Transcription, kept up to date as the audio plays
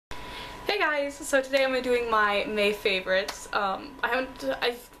guys, so today I'm doing my May favorites. I've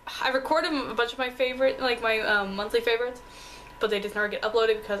recorded a bunch of my favorite, like my monthly favorites, but they just never get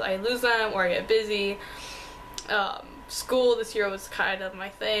uploaded because I lose them or I get busy. School this year was kind of my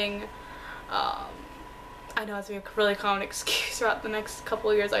thing. I know it's a really common excuse throughout the next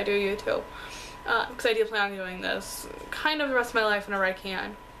couple of years I do YouTube, because I do plan on doing this kind of the rest of my life whenever I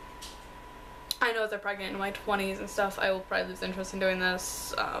can. I know as I probably get into my 20s and stuff, I will probably lose interest in doing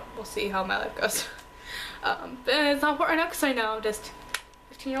this. We'll see how my life goes. But it's not important because I know I'm just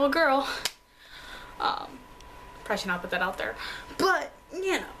a 15-year-old girl. Probably should not put that out there. But,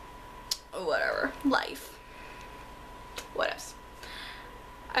 you know, whatever. Life. What else?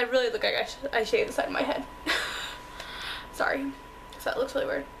 I really look like I shaved the side of my head. Sorry. Because that looks really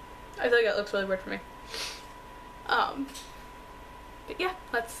weird. I feel like that looks really weird for me. But yeah,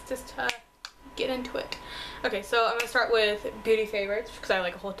 let's just get into it. Okay, so I'm gonna start with beauty favorites because I have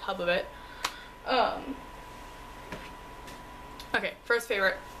like a whole tub of it. Okay, first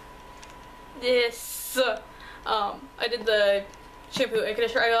favorite. This. I did the shampoo and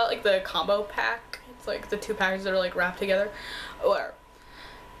conditioner. I got like the combo pack. It's like the two packages that are like wrapped together. Or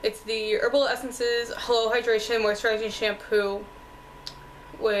it's the Herbal Essences Hello Hydration Moisturizing Shampoo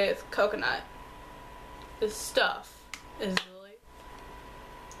with coconut. This stuff is really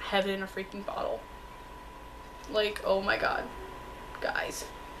heaven in a freaking bottle. Like, oh my god, guys,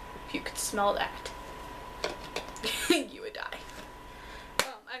 if you could smell that, you would die.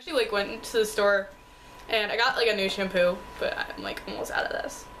 I actually like went to the store and I got like a new shampoo, but I'm like almost out of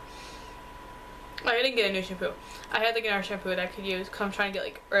this. I didn't get a new shampoo. I had like another shampoo that I could use because I'm trying to get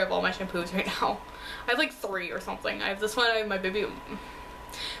like rid of all my shampoos right now. I have like 3 or something. I have this one. I have my baby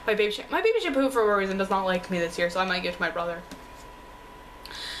shampoo for whatever reason does not like me this year, so I might give it to my brother.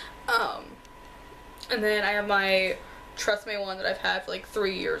 And then I have my Trust Me one that I've had for like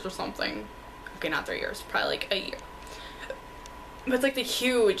 3 years or something. Okay, not 3 years, probably like a year. But it's like the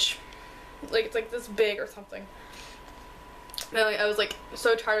huge, like it's like this big or something. And like, I was like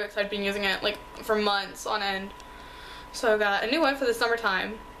so tired of it because I'd been using it like for months on end. So I got a new one for the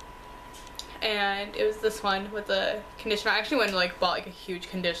summertime. And it was this one with the conditioner. I actually went and like bought like a huge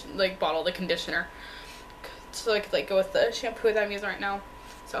bottle of the conditioner so I could like go with the shampoo that I'm using right now.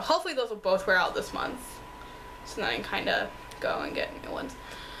 So hopefully those will both wear out this month, so then I can kind of go and get new ones.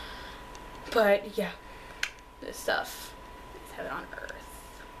 But yeah, this stuff is heaven on earth.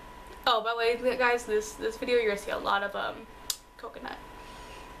 Oh, by the way, guys, this video you're gonna see a lot of coconut.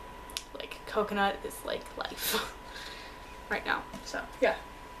 Like coconut is like life right now. So yeah.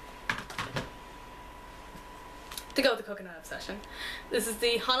 To go with the coconut obsession, this is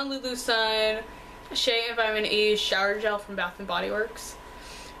the Honolulu Sun Shea and Vitamin E Shower Gel from Bath and Body Works.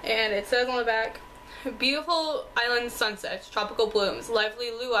 And it says on the back, beautiful island sunsets, tropical blooms,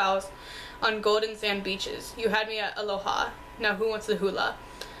 lively luau's on golden sand beaches. You had me at aloha. Now who wants the hula?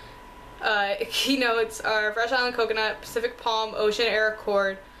 Keynotes are fresh island coconut, Pacific palm, ocean air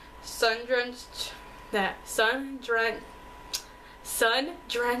accord, sun-drenched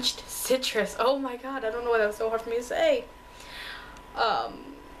citrus. Oh my god, I don't know why that was so hard for me to say.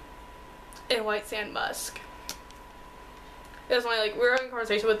 And white sand musk. It was we were having a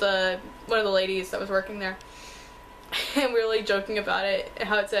conversation with one of the ladies that was working there, and we were like joking about it and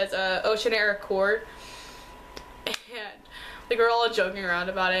how it says ocean air accord, and like we're all joking around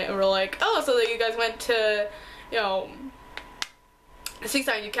about it, and we're like, oh, so that you guys went to, you know, the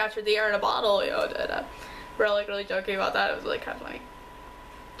seaside and you captured the air in a bottle, you know. We're all like really joking about that. It was really kind of funny.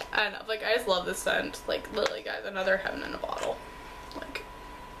 I don't know, like I just love this scent. Like literally, guys, another heaven in a bottle. Like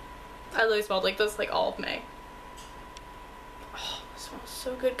I literally smelled like this like all of May. Oh, it smells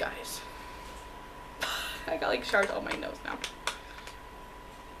so good, guys. I got like shards on my nose now.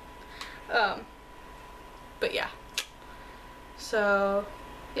 But yeah. So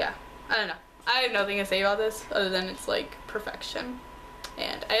yeah, I don't know. I have nothing to say about this other than it's like perfection.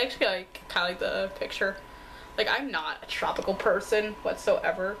 And I actually like kind of like the picture. Like I'm not a tropical person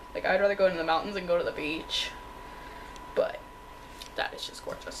whatsoever. Like I'd rather go into the mountains and go to the beach. But that is just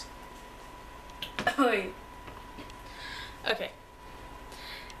gorgeous. Okay.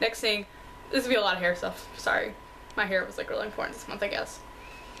 Next thing, this will be a lot of hair stuff. Sorry. My hair was like really important this month, I guess.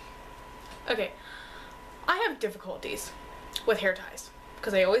 Okay. I have difficulties with hair ties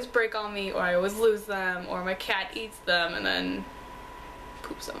because they always break on me, or I always lose them, or my cat eats them and then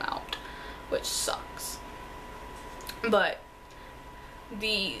poops them out, which sucks. But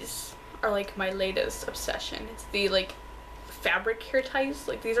these are like my latest obsession. It's the like fabric hair ties.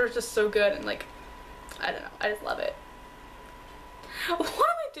 Like these are just so good, and like I don't know, I just love it. What am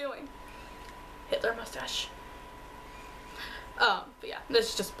I doing? Hitler mustache. But yeah, this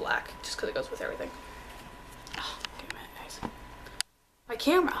is just black, just because it goes with everything. Oh, give me a minute, guys. My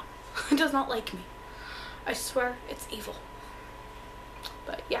camera does not like me. I swear, it's evil.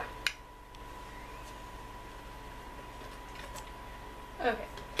 But yeah. Okay.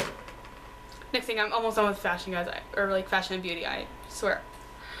 Next thing, I'm almost done with fashion, guys. Or like fashion and beauty, I swear.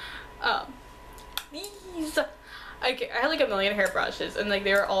 These. Okay, I had like a million hairbrushes, and like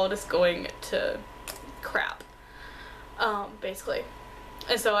they were all just going to crap. Basically.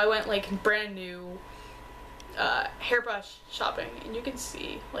 And so I went like brand new hairbrush shopping, and you can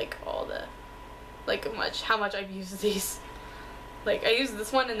see like all the how much I've used these. Like I use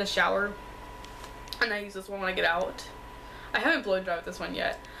this one in the shower, and I use this one when I get out. I haven't blow dried with this one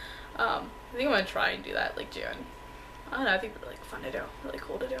yet. I think I'm gonna try and do that like June. I don't know, I think it's really fun to do, really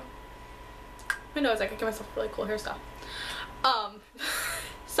cool to do. Who knows, I could get myself a really cool hairstyle.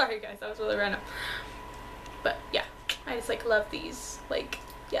 Sorry guys, that was really random. But yeah, I just like love these, like,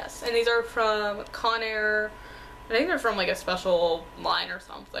 yes. And these are from Conair. I think they're from like a special line or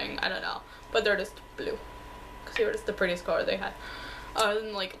something, I don't know. But they're just blue, because they were just the prettiest color they had. Other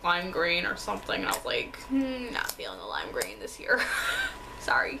than like lime green or something, and I was like, not feeling the lime green this year.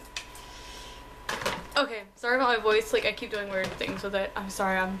 Sorry. Okay, sorry about my voice, like I keep doing weird things with it. I'm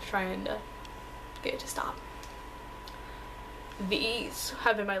sorry, I'm trying to get it to stop. These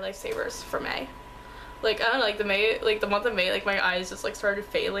have been my lifesavers for May. Like, I don't know, like the month of May, like my eyes just like started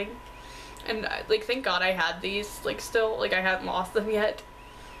failing. And like, thank God I had these, like still, like I hadn't lost them yet.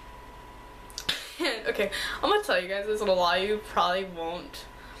 And, okay, I'm gonna tell you guys this, and a lot of you probably won't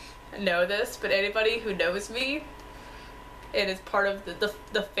know this, but anybody who knows me, it is part of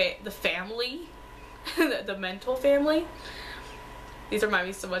the family, the mental family. These remind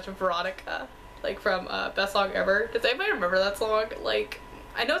me so much of Veronica, like from Best Song Ever. Does anybody remember that song? Like,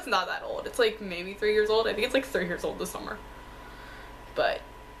 I know it's not that old. It's like maybe 3 years old. I think it's like 3 years old this summer. But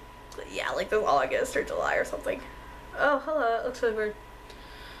yeah, like this August or July or something. Oh, hello. It looks really weird.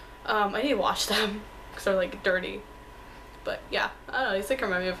 I need to wash them because they're like dirty. But yeah, I don't know. These like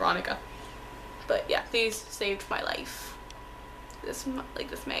remind me of Veronica. But yeah, these saved my life. This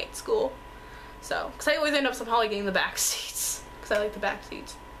May at school. So, because I always end up somehow like getting the back seats. Because I like the back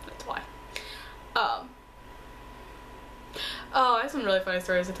seats. That's why. Oh, I have some really funny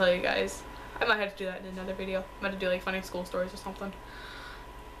stories to tell you guys. I might have to do that in another video. I'm going to do like funny school stories or something.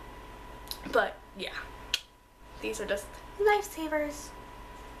 But yeah, these are just lifesavers.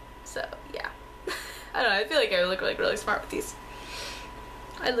 So yeah, I don't know. I feel like I look like really smart with these.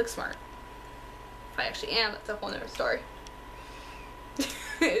 I look smart. If I actually am, that's a whole nother story.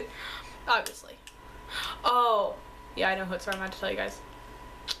 Obviously. Oh, yeah, I know what story I'm about to tell you guys.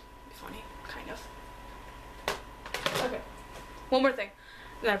 Be funny, kind of. Okay, one more thing,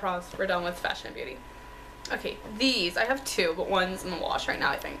 and then I promise we're done with fashion and beauty. Okay, these, I have two, but one's in the wash right now,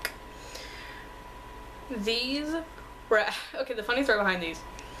 I think. These were, okay, the funny story behind these.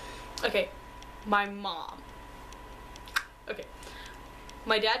 Okay, my mom. Okay,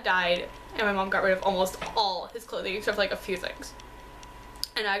 my dad died, and my mom got rid of almost all his clothing except for like a few things.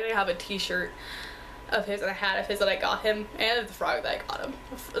 And I actually have a t-shirt of his and a hat of his that I got him, and the frog that I got him.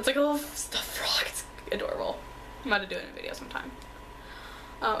 It's like a little stuffed frog. It's adorable. I'm about to do it in a video sometime.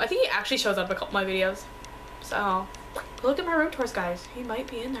 I think he actually shows up in a couple of my videos. So, look at my room tours, guys. He might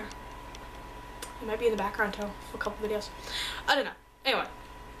be in there. He might be in the background too for a couple videos. I don't know. Anyway,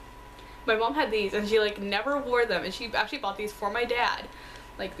 my mom had these and she like never wore them, and she actually bought these for my dad.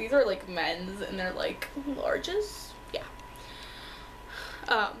 Like, these are like men's and they're like larges. Yeah.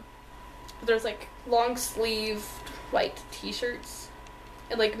 There's like long sleeved white t-shirts.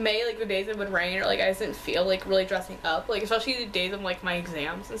 And like May, like the days it would rain or like I just didn't feel like really dressing up, like especially the days of like my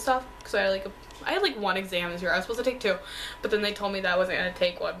exams and stuff, because I had like one exam this year. I was supposed to take two, but then they told me that I wasn't gonna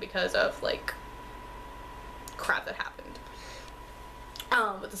take one because of like crap that happened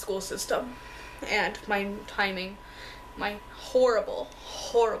with the school system and my timing, my horrible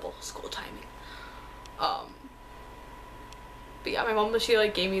school timing. But yeah, my mom, she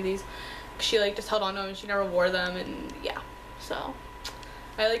like gave me these. She like just held on to them and she never wore them, and yeah, so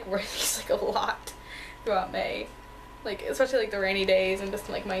I like wear these like a lot throughout May, like especially like the rainy days and just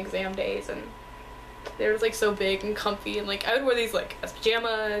like my exam days, and they're just like so big and comfy, and like I would wear these like as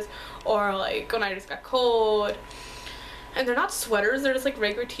pajamas or like when I just got cold. And they're not sweaters, they're just like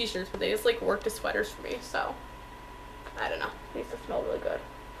regular t-shirts, but they just like worked as sweaters for me, so I don't know. These just smell really good.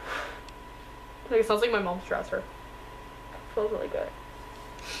 Like, it smells like my mom's dresser. It smells really good.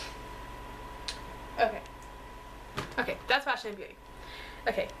 Okay, that's fashion and beauty.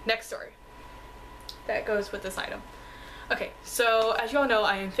 Okay, next story that goes with this item. Okay, so as you all know,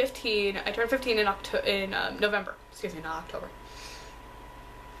 I am 15. I turned 15 in November. Excuse me, not October.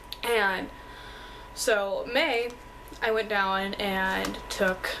 And so May, I went down and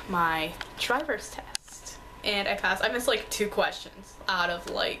took my driver's test, and I passed. I missed like 2 questions out of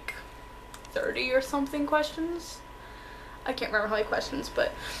like 30 or something questions. I can't remember how many questions,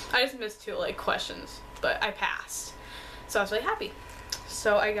 but I just missed 2 like questions, but I passed. So I was really happy.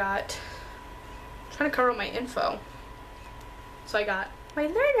 So I got, I'm trying to cover up my info. So I got my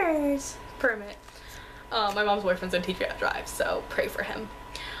learner's permit. My mom's boyfriend's a teacher at Drive, so pray for him.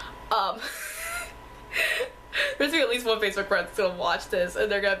 There's gonna be at least one Facebook friend that's gonna watch this,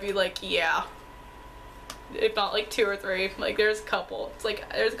 and they're gonna be like, yeah. If not like 2 or 3. Like there's a couple. It's like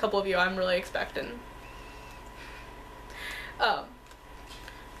there's a couple of you I'm really expecting.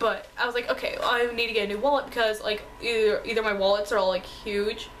 But I was like, okay, well, I need to get a new wallet because like either my wallets are all like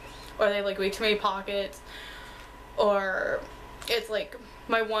huge, or they have like way too many pockets, or it's like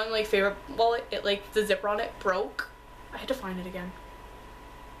my one like favorite wallet, it like the zipper on it broke. I had to find it again.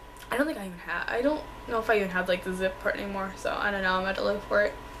 I don't think I even had. I don't know if I even had like the zip part anymore. So I don't know. I'm about to look for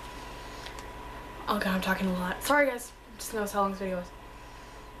it. Oh god, I'm talking a lot. Sorry guys. Just knows how long this video is.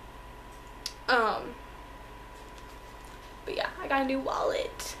 But yeah, I got a new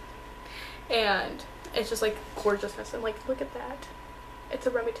wallet, and it's just like gorgeousness. And like, look at that. It's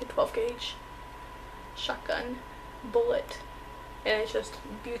a Remington 12 gauge shotgun bullet, and it's just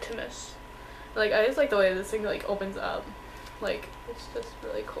beautimous. Like I just like the way this thing like opens up. Like it's just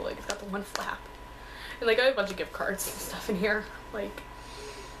really cool. Like it's got the one flap, and like I have a bunch of gift cards and stuff in here. Like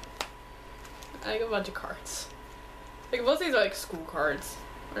I have a bunch of cards. Like most of these are like school cards,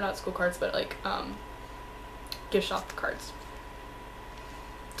 or not school cards, but like gift shop cards.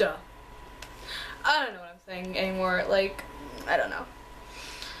 Duh. I don't know what I'm saying anymore. Like I don't know.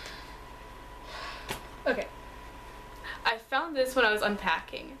 Okay. I found this when I was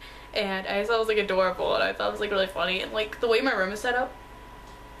unpacking, and I thought it was like adorable, and I thought it was like really funny. And like the way my room is set up,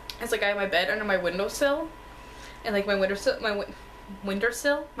 it's like I have my bed under my windowsill, and like my windowsill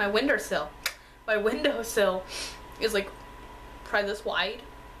is like probably this wide,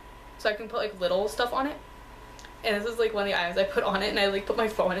 so I can put like little stuff on it. And this is like one of the items I put on it, and I like put my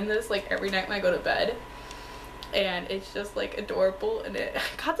phone in this like every night when I go to bed, and it's just like adorable. And I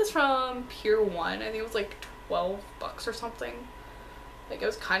got this from Pier 1. I think it was like $12 or something. Like it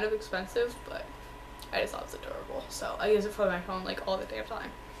was kind of expensive, but I just thought it was adorable. So I use it for my phone like all the damn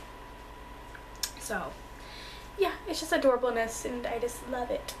time. So yeah, it's just adorableness, and I just love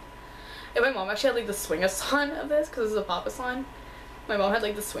it. And my mom actually had like the swing-a-thon of this because this is a pop-a-thon. My mom had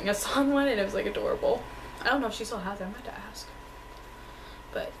like the swing-a-thon one, and it was like adorable. I don't know if she still has it. I might have to ask.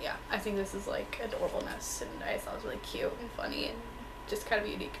 But yeah, I think this is like adorableness, and I thought it was really cute and funny and just kind of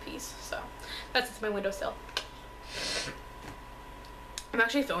a unique piece. So that's just my windowsill. I'm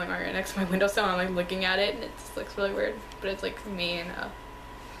actually filming right next to my windowsill, and I'm like looking at it, and it just looks really weird. But it's like me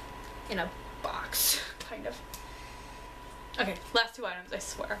in a box, kind of. Okay, last 2 items, I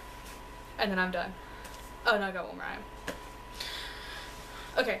swear. And then I'm done. Oh no, I got one more item.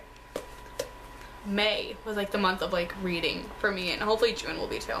 Okay. May was like the month of like reading for me, and hopefully June will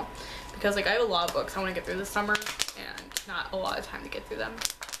be too, because like I have a lot of books I want to get through this summer and not a lot of time to get through them,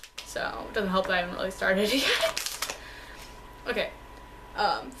 so it doesn't help that I haven't really started yet. Okay,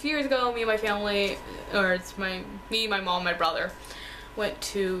 a few years ago, me and my family, or it's me, my mom, my brother, went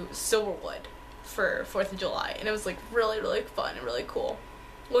to Silverwood for 4th of July, and it was like really, really fun and really cool.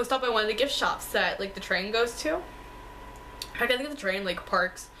 We stopped by one of the gift shops that like the train goes to. I think the train like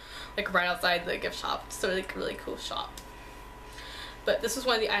parks like right outside the gift shop. It's like a really cool shop. But this was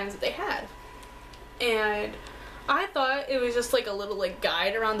one of the items that they had, and I thought it was just like a little like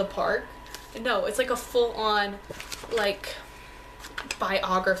guide around the park. No, it's like a full-on like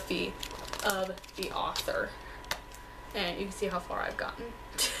biography of the author, and you can see how far I've gotten.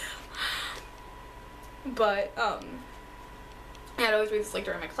 But I'd always read this like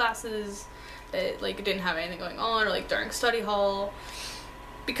during my classes that like didn't have anything going on, or like during study hall,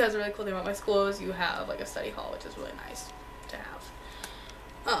 because the really cool thing about my school is you have like a study hall, which is really nice to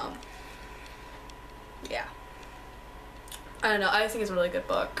have. Yeah, I don't know, I just think it's a really good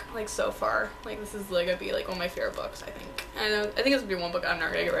book, like so far. Like this is like gonna be like one of my favorite books, I think. And I think this would be one book I'm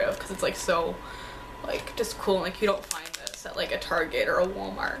not gonna get rid of, because it's like so like just cool. Like you don't find this at like a Target or a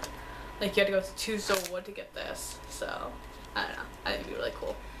Walmart. Like you had to go to Silverwood to get this, so I don't know, I think it'd be really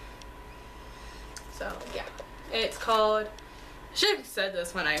cool. So yeah, it's called, I should have said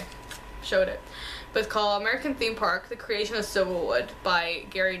this when I showed it, but it's called American Theme Park, The Creation of Silverwood by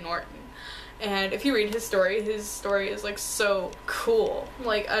Gary Norton. And if you read his story is like so cool.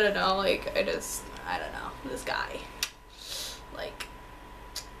 Like I don't know, like I don't know, this guy, like,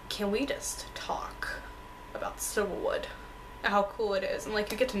 can we just talk about Silverwood how cool it is, and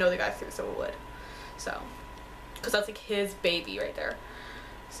like you get to know the guy through Silverwood, so because that's like his baby right there.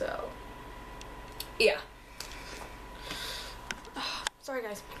 So yeah. Sorry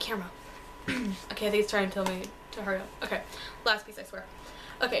guys, my camera. Okay, I think it's trying to tell me to hurry up. Okay, last piece, I swear.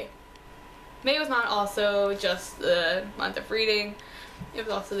 Okay, May was not also just the month of reading. It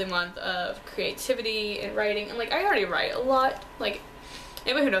was also the month of creativity and writing. And like, I already write a lot. Like,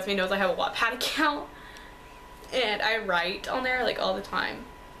 anybody who knows me knows I have a Wattpad account. And I write on there like all the time.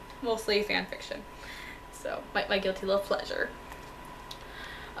 Mostly fan fiction. So, my guilty little pleasure.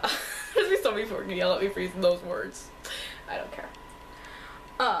 There's be so many people gonna yell at me for using those words. I don't care.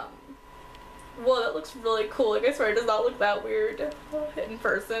 Well, that looks really cool. Like, I swear it does not look that weird in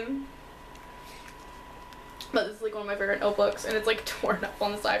person. But this is like one of my favorite notebooks, and it's like torn up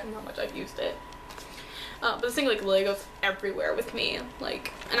on the side from how much I've used it. But this thing like literally goes everywhere with me.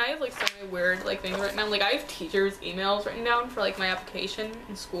 Like, and I have like so many weird like things written down. Like, I have teachers' emails written down for like my application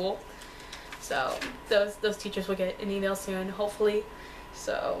in school. So those teachers will get an email soon, hopefully.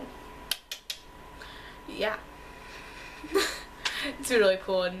 So yeah. It's really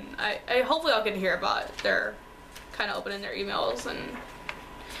cool, and I hopefully I'll get to hear about their kind of opening their emails, and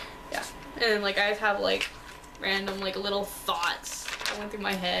yeah. And like, I have like random like little thoughts that went through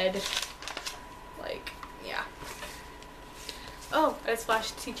my head, like, yeah. Oh, I just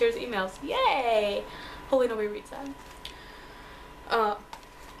flashed teachers' emails. Yay! Hopefully nobody reads that.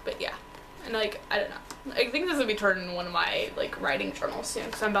 But yeah, and like, I don't know. I think this will be turned into one of my like writing journals soon,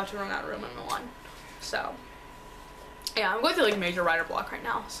 because I'm about to run out of room in one. So yeah, I'm going through like major writer block right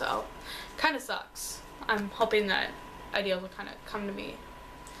now, so kind of sucks. I'm hoping that ideas will kind of come to me.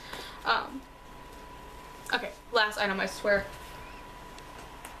 Okay, last item, I swear.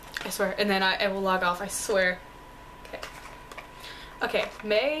 I swear, and then I will log off, I swear. Okay. Okay,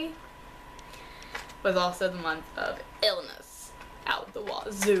 May was also the month of illness out the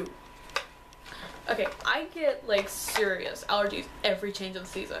wazoo. Okay, I get like serious allergies every change of the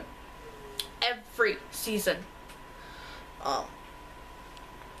season. Every season.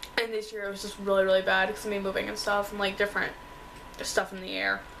 And this year it was just really, really bad because of me moving and stuff, and like different stuff in the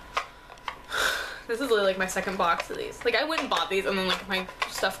air. This is literally like my second box of these. Like, I went and bought these, and then like my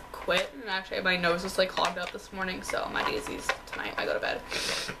stuff quit, and actually my nose was like clogged up this morning, so I might use these tonight I go to bed.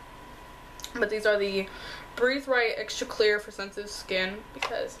 But these are the Breathe Right Extra Clear for Sensitive Skin,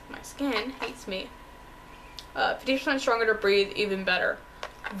 because my skin hates me. 50% stronger to breathe, even better.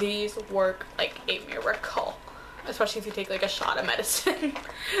 These work like a miracle. Especially if you take like a shot of medicine.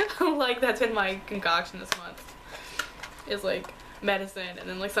 Like, that's been my concoction this month. Is like medicine and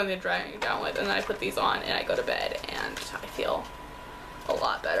then like something to dry down with, and then I put these on and I go to bed and I feel a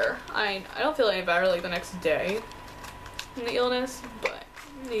lot better. I don't feel any better like the next day in the illness, but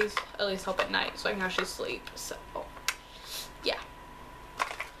these at least help at night so I can actually sleep. So yeah.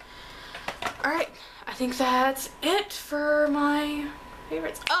 Alright, I think that's it for my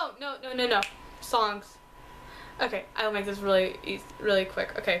favorites. Oh, no. Songs. Okay, I'll make this really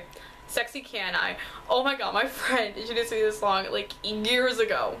quick. Okay, Sexy Can I. Oh my god, my friend introduced me to this song like years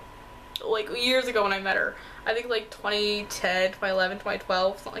ago. Like years ago when I met her. I think like 2010, 2011,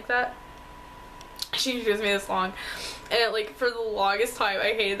 2012, something like that. She introduced me to this song. And like for the longest time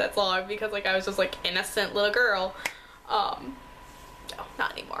I hated that song because like I was just like innocent little girl. No,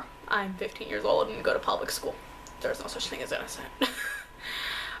 not anymore. I'm 15 years old and go to public school. There's no such thing as innocent.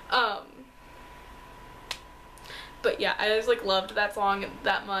 But yeah, I just like loved that song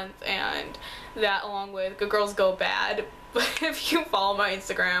that month, and that along with Good Girls Go Bad. But if you follow my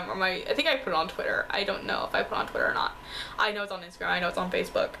Instagram or I think I put it on Twitter. I don't know if I put it on Twitter or not. I know it's on Instagram. I know it's on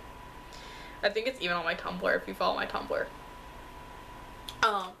Facebook. I think it's even on my Tumblr if you follow my Tumblr.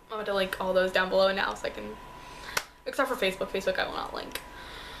 I'm going to link all those down below now so I can, except for Facebook. Facebook I will not link.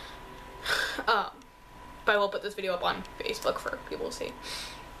 But I will put this video up on Facebook for people to see.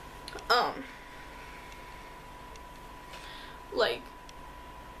 Like,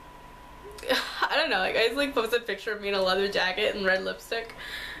 I don't know, like, I just, like, posted a picture of me in a leather jacket and red lipstick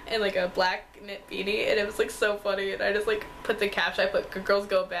and, like, a black knit beanie, and it was, like, so funny, and I just, like, put the caption, I put Good Girls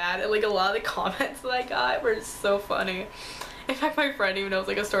Go Bad, and, like, a lot of the comments that I got were just so funny. In fact, my friend even knows,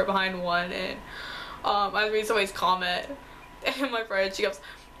 like, a story behind one, and, I was reading somebody's comment, and my friend, she goes,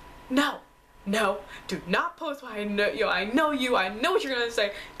 no, do not post what I know you, I know what you're gonna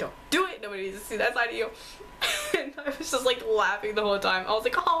say, don't do it, nobody needs to see that side of you. And I was just like laughing the whole time. I was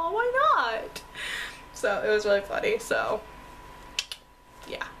like, oh, why not? So it was really funny. So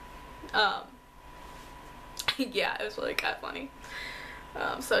yeah, yeah, it was really kind of funny.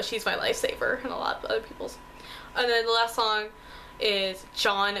 So she's my lifesaver and a lot of other people's. And then the last song is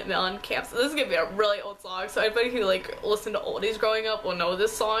John Mellencamp. So this is gonna be a really old song, so anybody who like listened to oldies growing up will know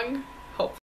this song.